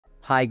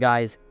Hi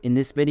guys, in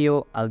this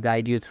video, I'll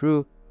guide you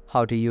through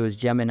how to use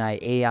Gemini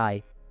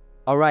AI.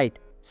 Alright,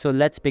 so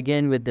let's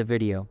begin with the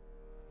video.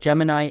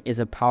 Gemini is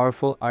a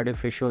powerful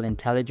artificial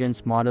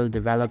intelligence model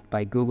developed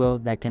by Google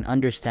that can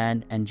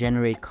understand and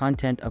generate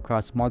content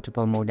across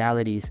multiple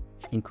modalities,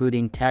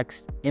 including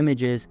text,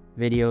 images,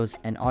 videos,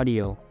 and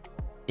audio.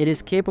 It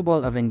is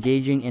capable of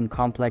engaging in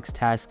complex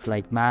tasks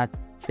like math,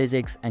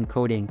 physics, and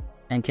coding,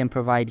 and can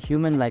provide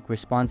human-like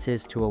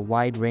responses to a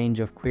wide range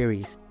of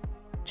queries.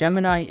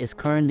 Gemini is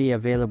currently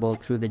available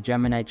through the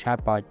Gemini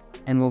chatbot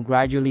and will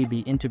gradually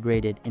be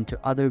integrated into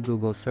other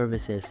Google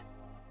services.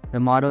 The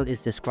model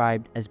is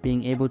described as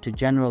being able to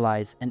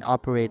generalize and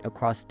operate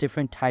across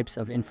different types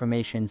of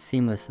information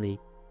seamlessly.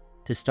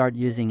 To start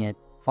using it,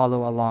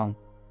 follow along.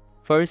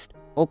 First,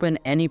 open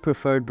any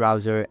preferred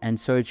browser and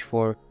search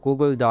for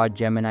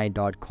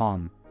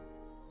google.gemini.com.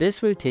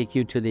 This will take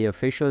you to the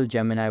official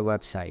Gemini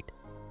website.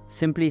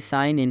 Simply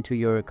sign into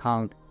your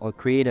account or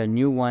create a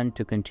new one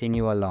to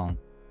continue along.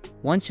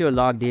 Once you're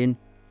logged in,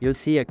 you'll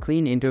see a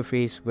clean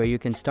interface where you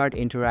can start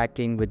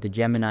interacting with the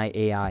Gemini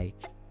AI.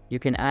 You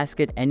can ask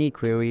it any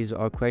queries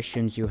or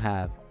questions you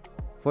have.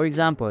 For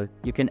example,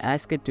 you can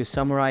ask it to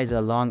summarize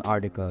a long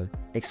article,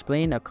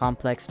 explain a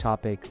complex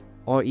topic,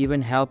 or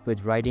even help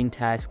with writing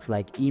tasks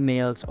like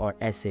emails or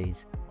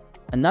essays.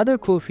 Another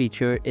cool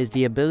feature is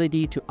the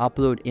ability to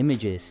upload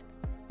images.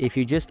 If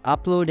you just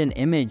upload an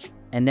image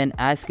and then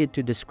ask it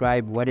to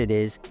describe what it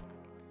is,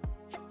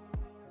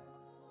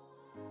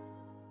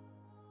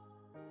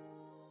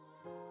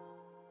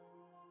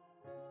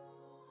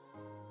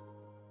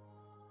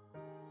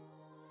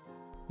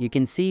 you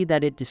can see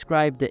that it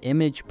described the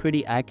image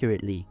pretty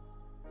accurately.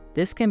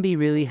 This can be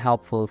really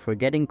helpful for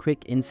getting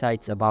quick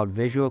insights about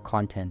visual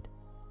content.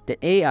 The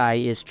AI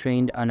is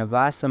trained on a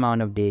vast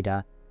amount of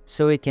data,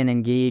 so it can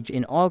engage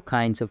in all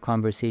kinds of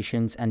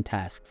conversations and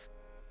tasks.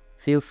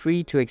 Feel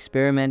free to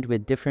experiment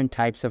with different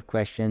types of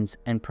questions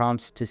and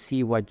prompts to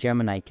see what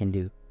Gemini can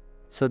do.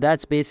 So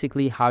that's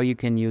basically how you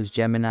can use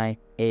Gemini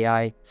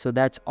AI. So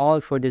that's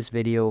all for this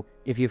video.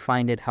 If you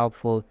find it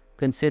helpful,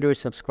 consider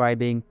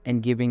subscribing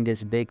and giving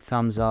this big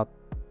thumbs up,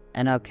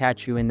 and I'll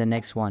catch you in the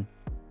next one.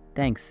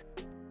 Thanks.